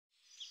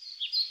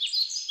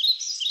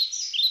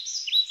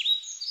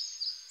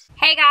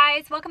Hey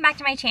guys, welcome back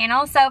to my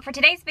channel. So for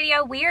today's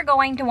video, we are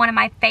going to one of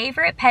my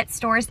favorite pet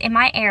stores in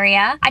my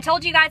area. I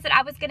told you guys that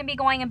I was going to be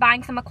going and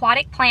buying some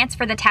aquatic plants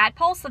for the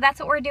tadpoles, so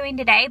that's what we're doing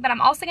today. But I'm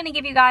also going to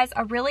give you guys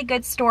a really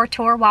good store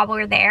tour while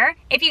we're there.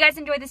 If you guys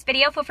enjoyed this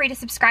video, feel free to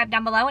subscribe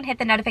down below and hit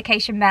the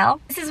notification bell.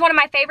 This is one of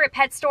my favorite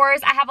pet stores.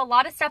 I have a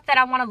lot of stuff that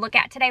I want to look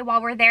at today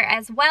while we're there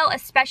as well,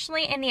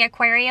 especially in the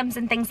aquariums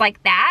and things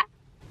like that.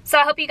 So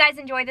I hope you guys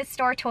enjoy this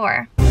store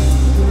tour.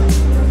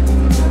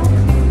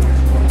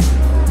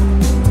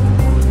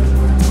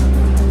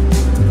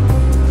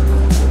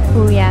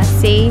 Oh yeah,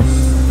 see?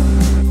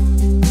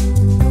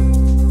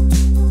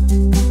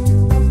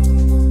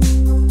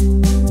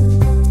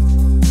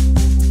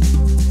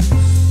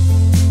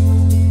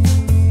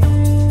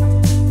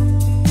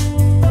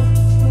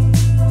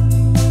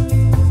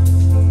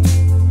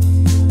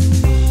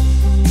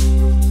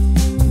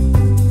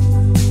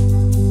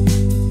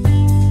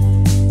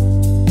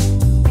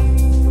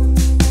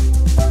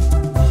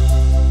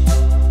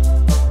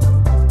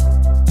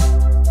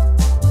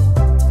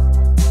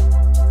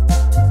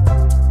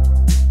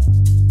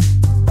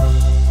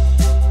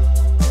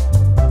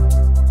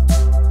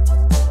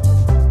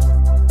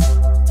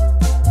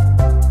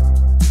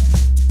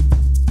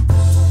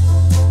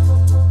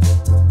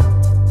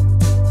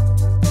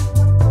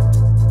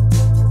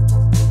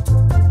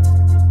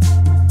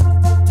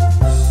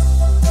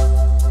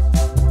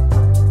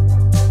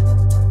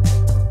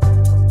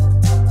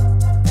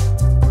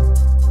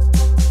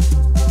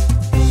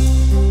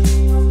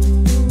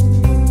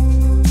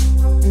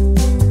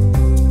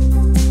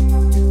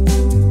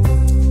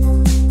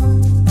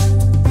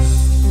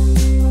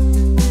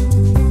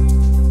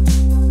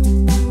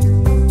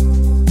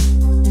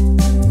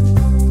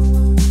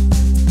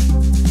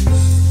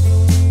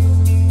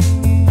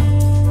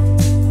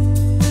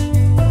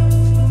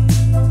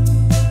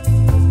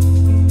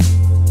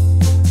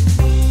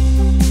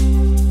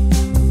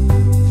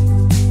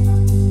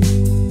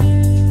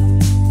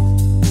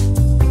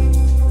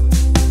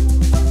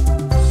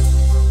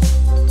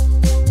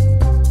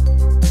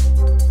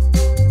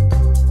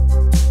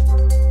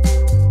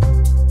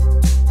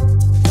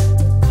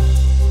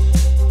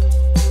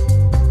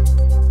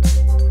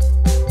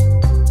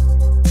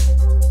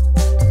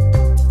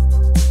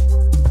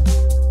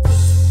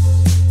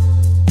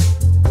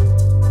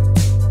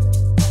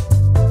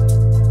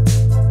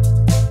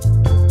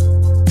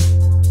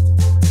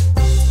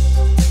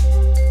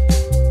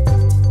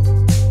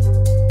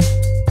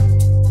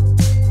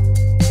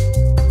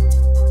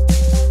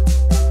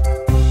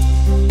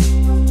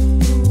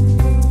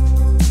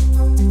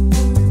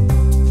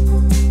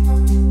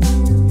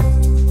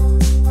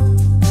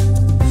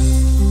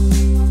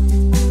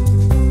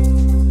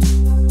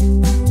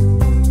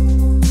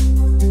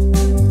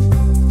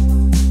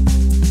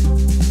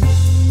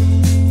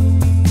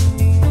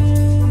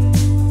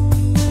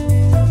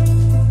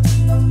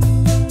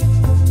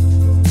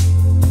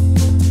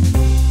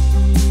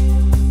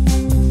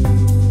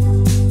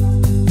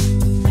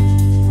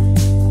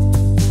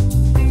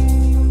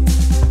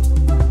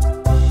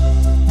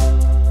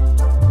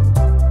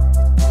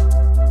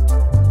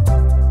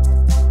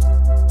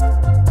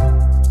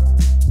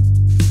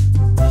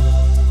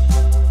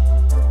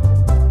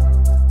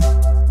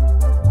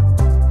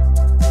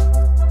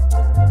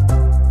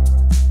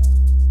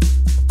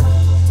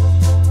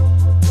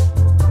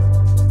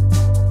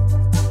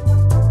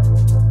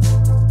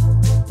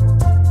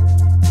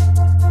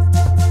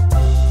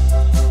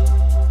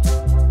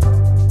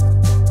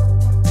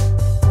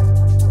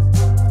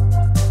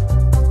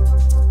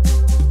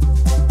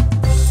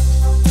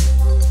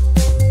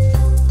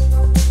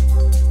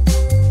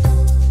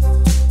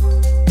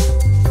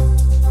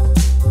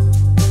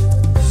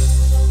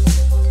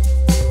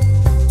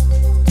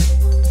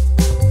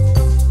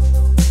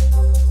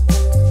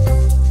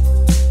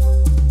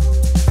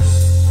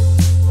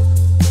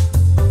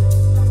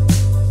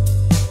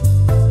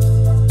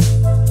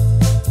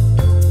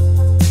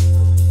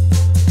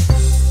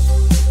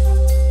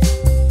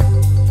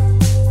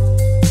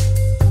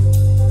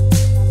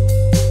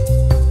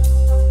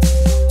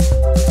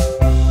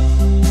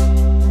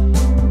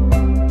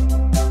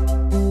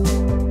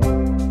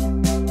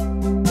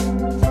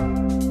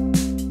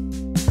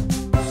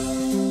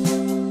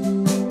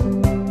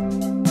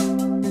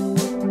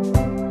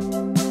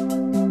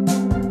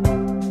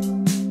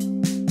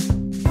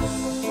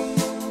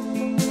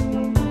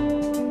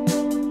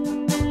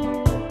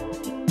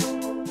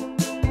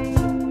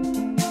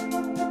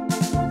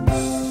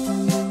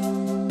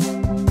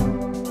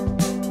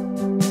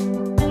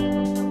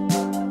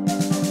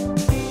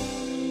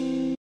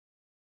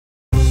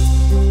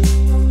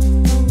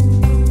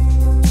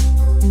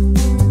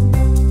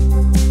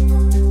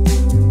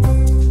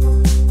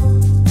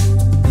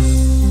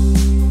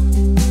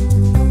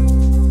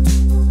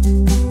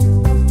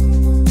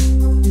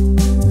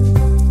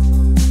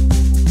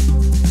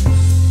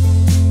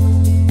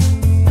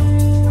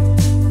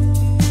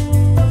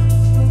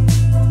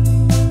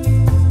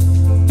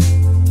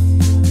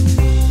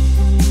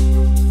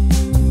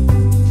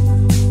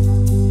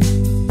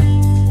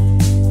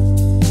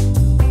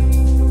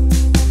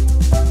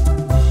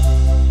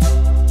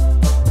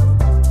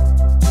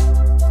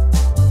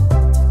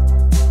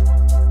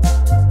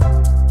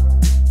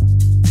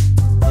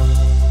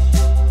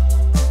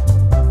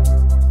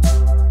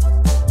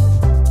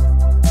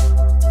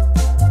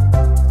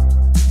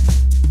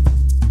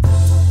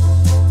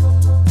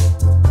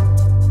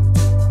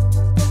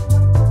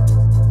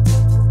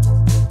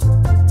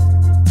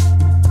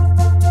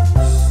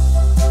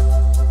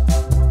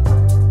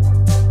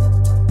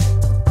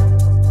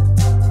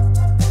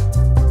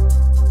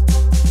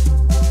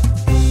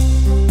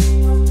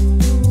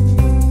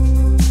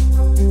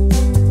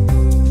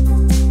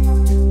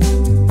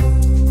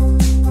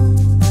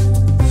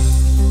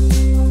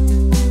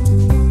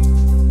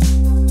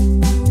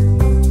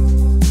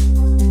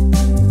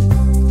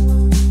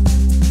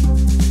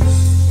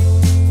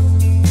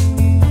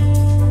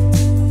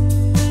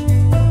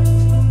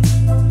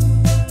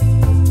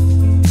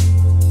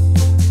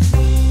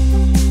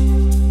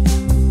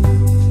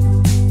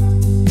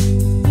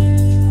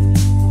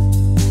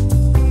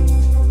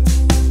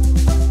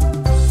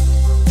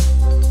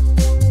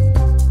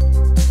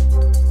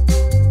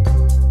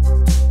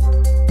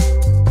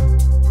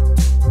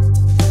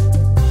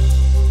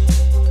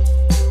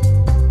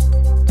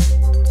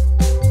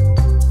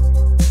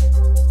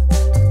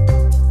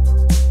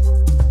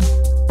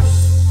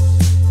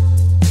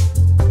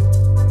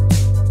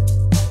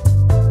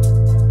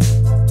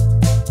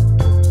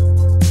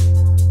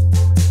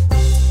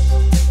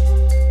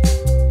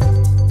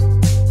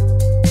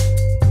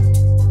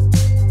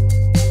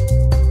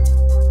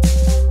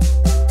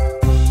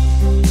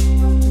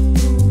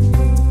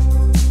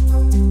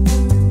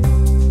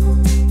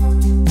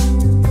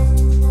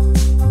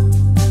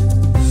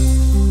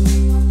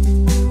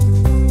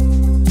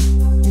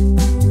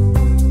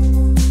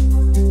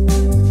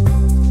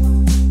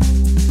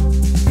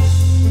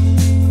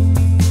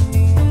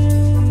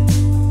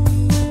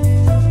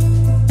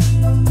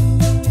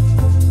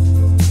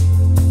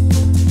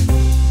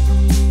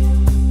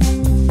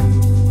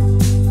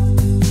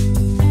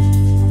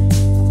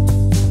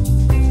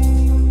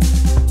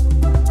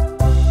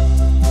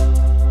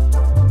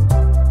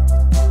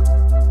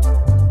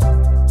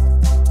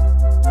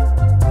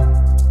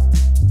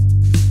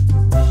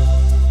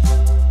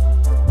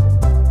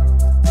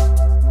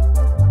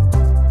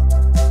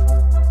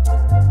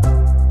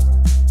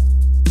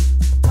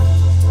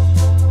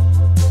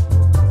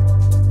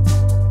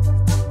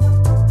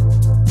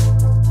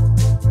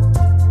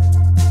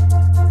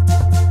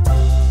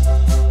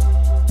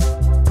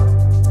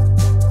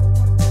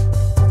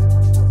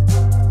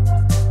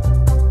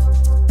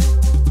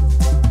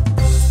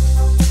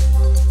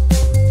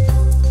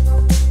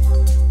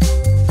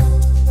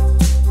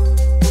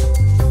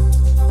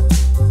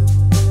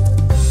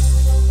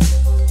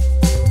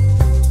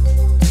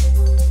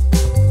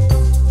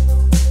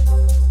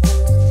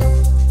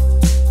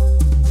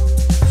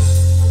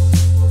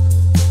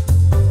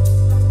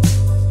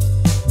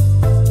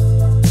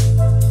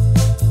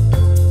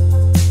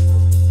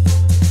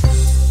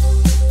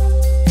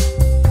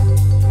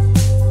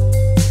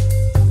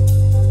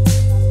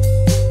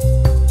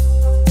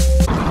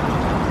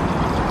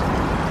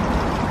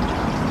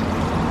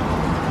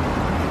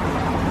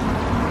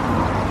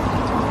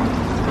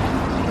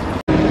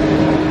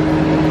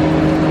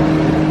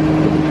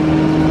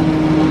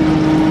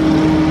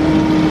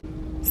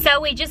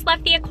 just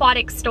left the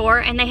aquatic store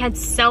and they had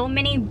so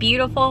many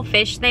beautiful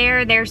fish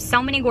there. There's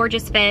so many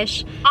gorgeous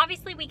fish.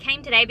 Obviously we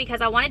came today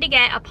because I wanted to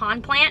get a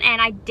pond plant,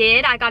 and I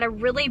did. I got a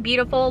really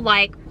beautiful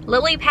like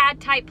lily pad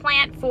type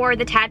plant for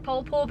the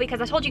tadpole pool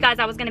because I told you guys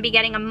I was going to be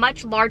getting a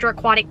much larger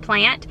aquatic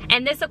plant,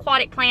 and this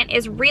aquatic plant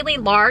is really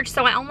large,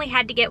 so I only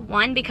had to get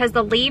one because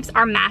the leaves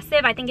are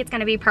massive. I think it's going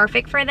to be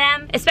perfect for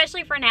them,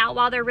 especially for now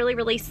while they're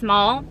really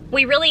small.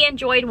 We really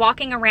enjoyed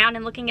walking around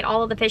and looking at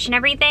all of the fish and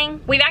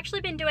everything. We've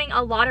actually been doing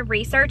a lot of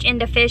research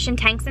into fish and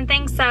tanks and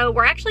things, so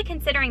we're actually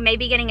considering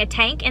maybe getting a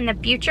tank in the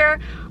future.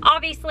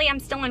 Obviously I'm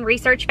still in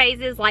research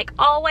phases like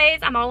always.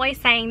 I'm always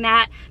saying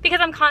that because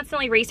I'm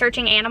constantly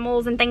researching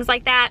animals and things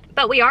like that.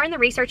 But we are in the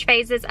research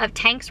phases of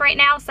tanks right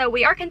now, so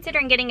we are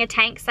considering getting a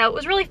tank. So it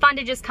was really fun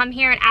to just come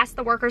here and ask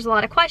the workers a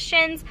lot of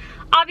questions.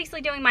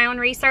 Obviously doing my own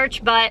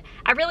research, but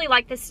I really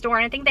like this store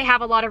and I think they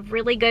have a lot of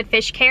really good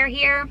fish care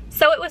here.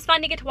 So it was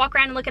fun to get to walk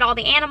around and look at all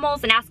the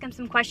animals and ask them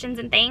some questions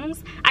and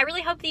things. I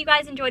really hope that you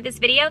guys enjoyed this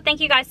video.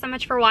 Thank you guys so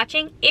much for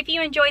watching. If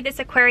you enjoyed this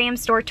aquarium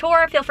store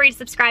tour, feel free to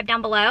subscribe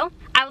down below.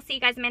 I will see you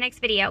guys in my next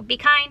video. Be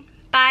kind.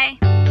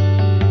 Bye.